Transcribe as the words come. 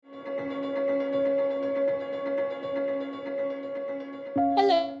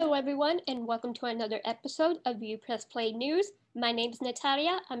everyone, and welcome to another episode of View Press Play News. My name is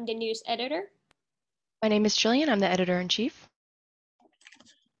Natalia. I'm the news editor. My name is Jillian. I'm the editor-in-chief.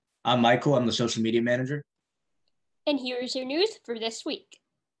 I'm Michael. I'm the social media manager. And here is your news for this week.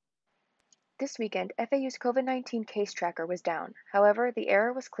 This weekend, FAU's COVID-19 case tracker was down. However, the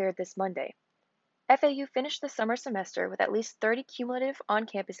error was cleared this Monday. FAU finished the summer semester with at least 30 cumulative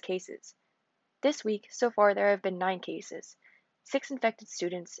on-campus cases. This week, so far, there have been 9 cases, 6 infected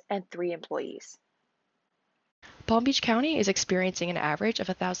students, and 3 employees. Palm Beach County is experiencing an average of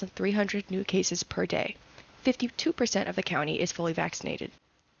 1,300 new cases per day. 52% of the county is fully vaccinated.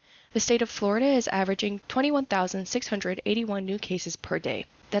 The state of Florida is averaging 21,681 new cases per day.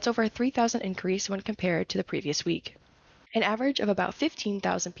 That's over a 3,000 increase when compared to the previous week. An average of about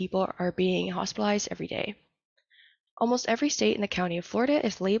 15,000 people are being hospitalized every day. Almost every state in the county of Florida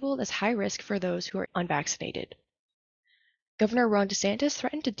is labeled as high risk for those who are unvaccinated. Governor Ron DeSantis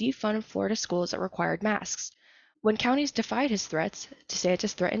threatened to defund Florida schools that required masks. When counties defied his threats,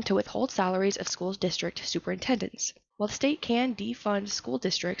 DeSantis threatened to withhold salaries of school district superintendents. While the state can defund school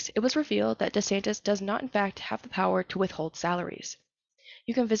districts, it was revealed that DeSantis does not in fact have the power to withhold salaries.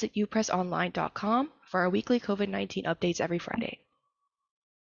 You can visit upressonline.com for our weekly COVID-19 updates every Friday.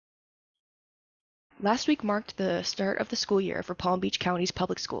 Last week marked the start of the school year for Palm Beach County's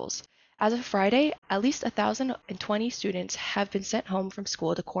public schools. As of Friday, at least 1,020 students have been sent home from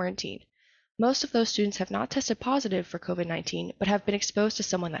school to quarantine. Most of those students have not tested positive for COVID-19, but have been exposed to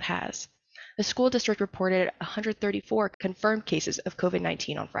someone that has. The school district reported 134 confirmed cases of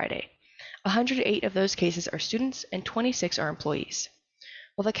COVID-19 on Friday. 108 of those cases are students and 26 are employees.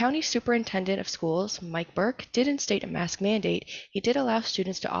 While the county superintendent of schools, Mike Burke, did instate a mask mandate, he did allow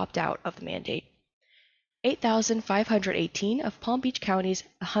students to opt out of the mandate. 8,518 of Palm Beach County's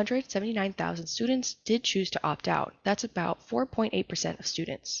 179,000 students did choose to opt out. That's about 4.8% of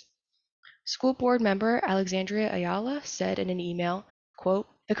students. School board member Alexandria Ayala said in an email, quote,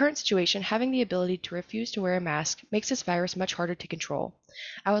 "The current situation, having the ability to refuse to wear a mask, makes this virus much harder to control.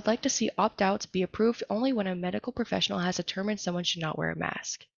 I would like to see opt-outs be approved only when a medical professional has determined someone should not wear a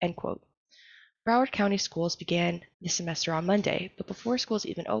mask." End quote. Broward County schools began this semester on Monday, but before schools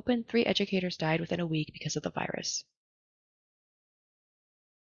even opened, 3 educators died within a week because of the virus.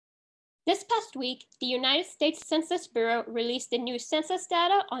 This past week, the United States Census Bureau released the new census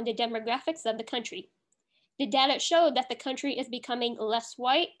data on the demographics of the country. The data showed that the country is becoming less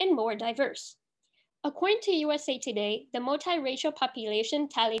white and more diverse. According to USA Today, the multiracial population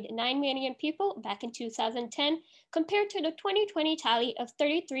tallied 9 million people back in 2010 compared to the 2020 tally of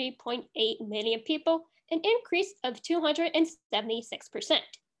 33.8 million people, an increase of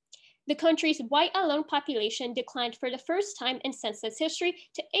 276%. The country's white alone population declined for the first time in census history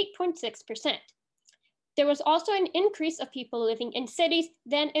to 8.6%. There was also an increase of people living in cities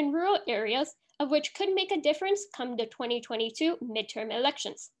than in rural areas, of which could make a difference come the 2022 midterm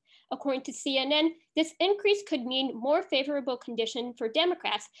elections. According to CNN, this increase could mean more favorable conditions for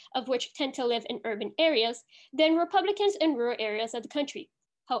Democrats, of which tend to live in urban areas, than Republicans in rural areas of the country.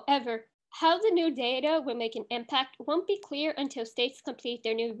 However, how the new data will make an impact won't be clear until states complete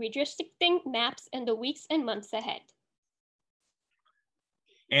their new redistricting maps in the weeks and months ahead.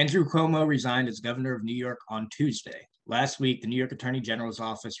 Andrew Cuomo resigned as governor of New York on Tuesday. Last week, the New York Attorney General's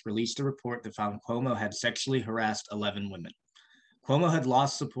office released a report that found Cuomo had sexually harassed 11 women. Cuomo had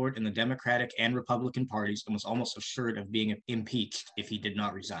lost support in the Democratic and Republican parties and was almost assured of being impeached if he did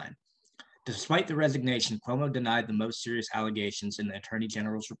not resign. Despite the resignation, Cuomo denied the most serious allegations in the Attorney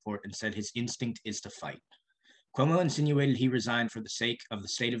General's report and said his instinct is to fight. Cuomo insinuated he resigned for the sake of the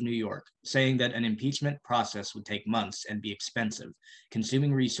state of New York, saying that an impeachment process would take months and be expensive,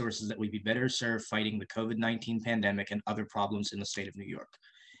 consuming resources that would be better served fighting the COVID-19 pandemic and other problems in the state of New York.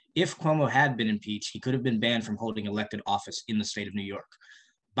 If Cuomo had been impeached, he could have been banned from holding elected office in the state of New York.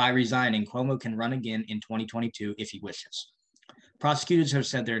 By resigning, Cuomo can run again in 2022 if he wishes. Prosecutors have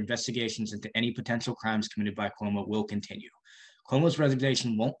said their investigations into any potential crimes committed by Cuomo will continue. Cuomo's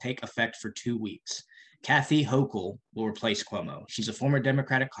resignation won't take effect for 2 weeks. Kathy Hochul will replace Cuomo. She's a former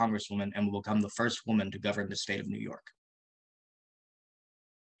Democratic congresswoman and will become the first woman to govern the state of New York.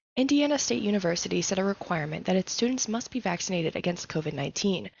 Indiana State University set a requirement that its students must be vaccinated against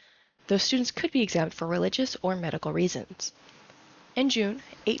COVID-19. Those students could be exempt for religious or medical reasons. In June,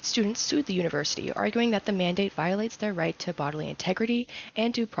 8 students sued the university, arguing that the mandate violates their right to bodily integrity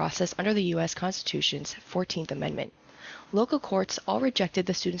and due process under the U.S. Constitution's 14th Amendment. Local courts all rejected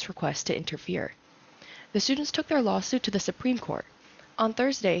the students' request to interfere. The students took their lawsuit to the Supreme Court. On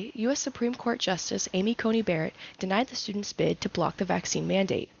Thursday, U.S. Supreme Court Justice Amy Coney Barrett denied the students' bid to block the vaccine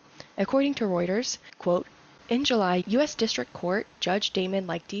mandate. According to Reuters, quote, In July, U.S. District Court Judge Damon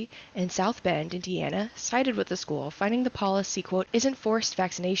Liechty in South Bend, Indiana, sided with the school, finding the policy, quote, isn't forced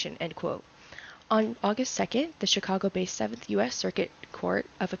vaccination, end quote. On August 2nd, the Chicago-based 7th U.S. Circuit Court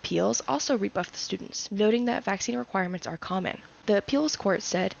of Appeals also rebuffed the students, noting that vaccine requirements are common. The appeals court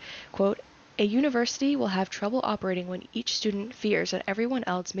said, quote, a university will have trouble operating when each student fears that everyone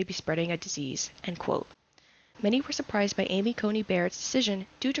else may be spreading a disease, end quote. Many were surprised by Amy Coney Barrett's decision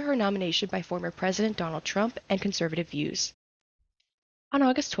due to her nomination by former President Donald Trump and conservative views. On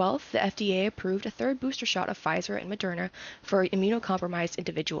August 12th, the FDA approved a third booster shot of Pfizer and Moderna for immunocompromised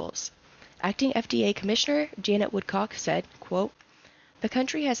individuals. Acting FDA Commissioner Janet Woodcock said, quote, the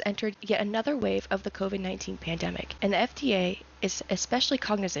country has entered yet another wave of the COVID-19 pandemic, and the FDA is especially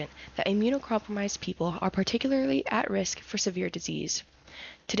cognizant that immunocompromised people are particularly at risk for severe disease.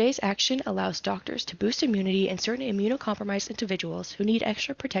 Today's action allows doctors to boost immunity in certain immunocompromised individuals who need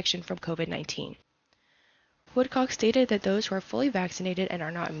extra protection from COVID-19. Woodcock stated that those who are fully vaccinated and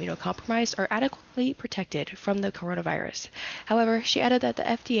are not immunocompromised are adequately protected from the coronavirus. However, she added that the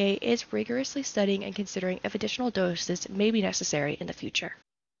FDA is rigorously studying and considering if additional doses may be necessary in the future.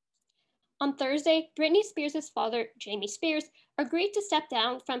 On Thursday, Britney Spears' father, Jamie Spears, agreed to step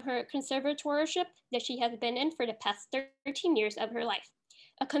down from her conservatorship that she has been in for the past 13 years of her life.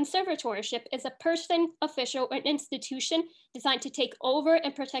 A conservatorship is a person, official, or institution designed to take over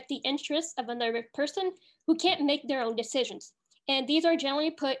and protect the interests of another person who can't make their own decisions. And these are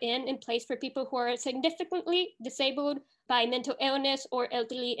generally put in place for people who are significantly disabled by mental illness or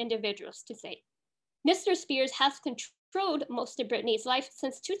elderly individuals, to say. Mr. Spears has controlled most of Britney's life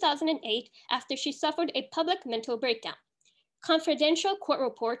since 2008 after she suffered a public mental breakdown. Confidential court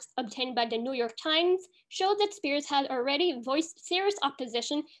reports obtained by the New York Times showed that Spears had already voiced serious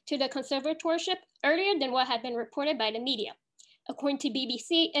opposition to the conservatorship earlier than what had been reported by the media. According to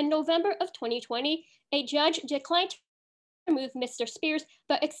BBC, in November of 2020, a judge declined to remove Mr. Spears,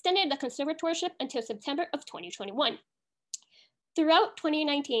 but extended the conservatorship until September of 2021. Throughout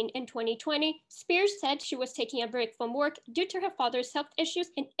 2019 and 2020, Spears said she was taking a break from work due to her father's health issues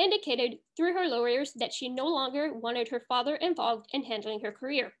and indicated through her lawyers that she no longer wanted her father involved in handling her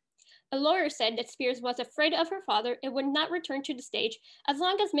career. A lawyer said that Spears was afraid of her father and would not return to the stage as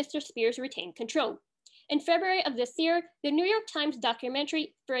long as Mr. Spears retained control. In February of this year, the New York Times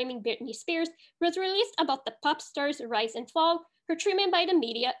documentary Framing Britney Spears was released about the pop star's rise and fall, her treatment by the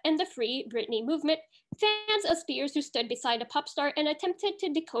media, and the Free Britney movement. Fans of Spears who stood beside the pop star and attempted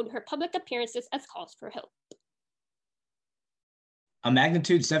to decode her public appearances as calls for help. A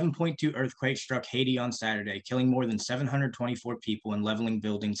magnitude 7.2 earthquake struck Haiti on Saturday, killing more than 724 people and leveling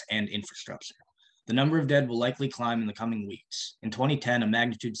buildings and infrastructure. The number of dead will likely climb in the coming weeks. In 2010, a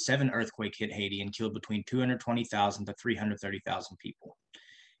magnitude 7 earthquake hit Haiti and killed between 220,000 to 330,000 people.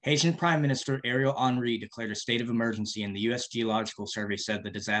 Haitian Prime Minister Ariel Henry declared a state of emergency, and the U.S. Geological Survey said the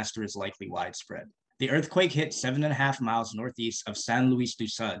disaster is likely widespread. The earthquake hit 7.5 miles northeast of San Luis du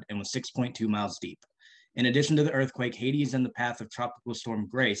Sud and was 6.2 miles deep. In addition to the earthquake, Haiti is in the path of Tropical Storm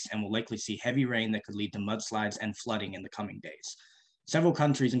Grace and will likely see heavy rain that could lead to mudslides and flooding in the coming days. Several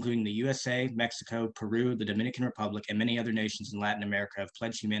countries, including the USA, Mexico, Peru, the Dominican Republic, and many other nations in Latin America have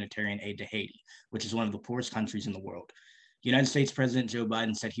pledged humanitarian aid to Haiti, which is one of the poorest countries in the world. United States President Joe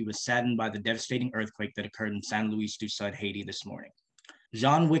Biden said he was saddened by the devastating earthquake that occurred in San Luis du Sud, Haiti this morning.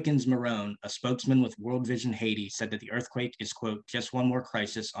 Jean Wickens Marone, a spokesman with World Vision Haiti, said that the earthquake is, quote, just one more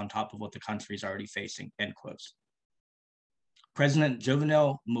crisis on top of what the country is already facing, end quotes. President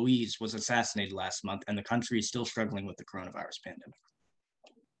Jovenel Moïse was assassinated last month, and the country is still struggling with the coronavirus pandemic.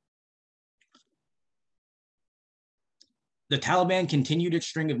 The Taliban continued its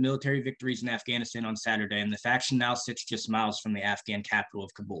string of military victories in Afghanistan on Saturday, and the faction now sits just miles from the Afghan capital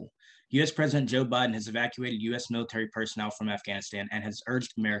of Kabul. U.S. President Joe Biden has evacuated U.S. military personnel from Afghanistan and has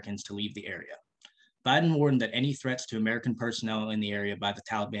urged Americans to leave the area. Biden warned that any threats to American personnel in the area by the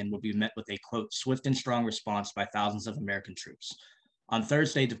Taliban would be met with a, quote, swift and strong response by thousands of American troops. On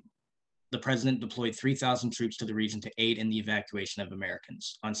Thursday, the president deployed 3,000 troops to the region to aid in the evacuation of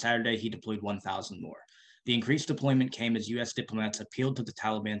Americans. On Saturday, he deployed 1,000 more. The increased deployment came as U.S. diplomats appealed to the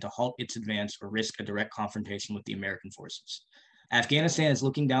Taliban to halt its advance or risk a direct confrontation with the American forces. Afghanistan is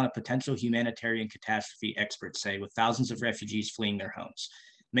looking down a potential humanitarian catastrophe, experts say, with thousands of refugees fleeing their homes.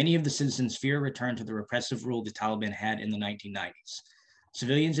 Many of the citizens fear a return to the repressive rule the Taliban had in the 1990s.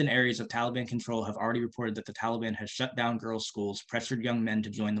 Civilians in areas of Taliban control have already reported that the Taliban has shut down girls' schools, pressured young men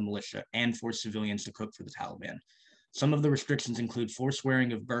to join the militia, and forced civilians to cook for the Taliban. Some of the restrictions include forced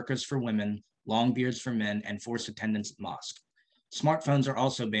wearing of burqas for women, long beards for men, and forced attendance at mosque. Smartphones are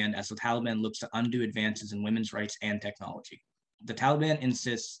also banned as the Taliban looks to undo advances in women's rights and technology. The Taliban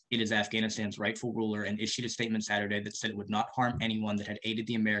insists it is Afghanistan's rightful ruler and issued a statement Saturday that said it would not harm anyone that had aided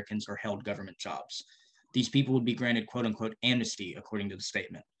the Americans or held government jobs. These people would be granted quote-unquote amnesty, according to the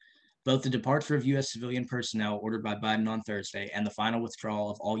statement. Both the departure of U.S. civilian personnel ordered by Biden on Thursday and the final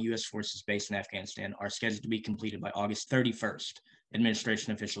withdrawal of all U.S. forces based in Afghanistan are scheduled to be completed by August 31st,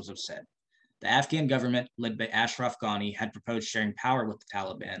 administration officials have said. The Afghan government, led by Ashraf Ghani, had proposed sharing power with the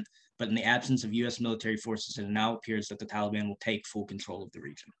Taliban, but in the absence of U.S. military forces, it now appears that the Taliban will take full control of the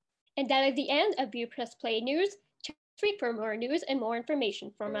region. And that is the end of View Press Play News. Check this week for more news and more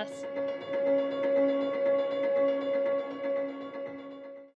information from us.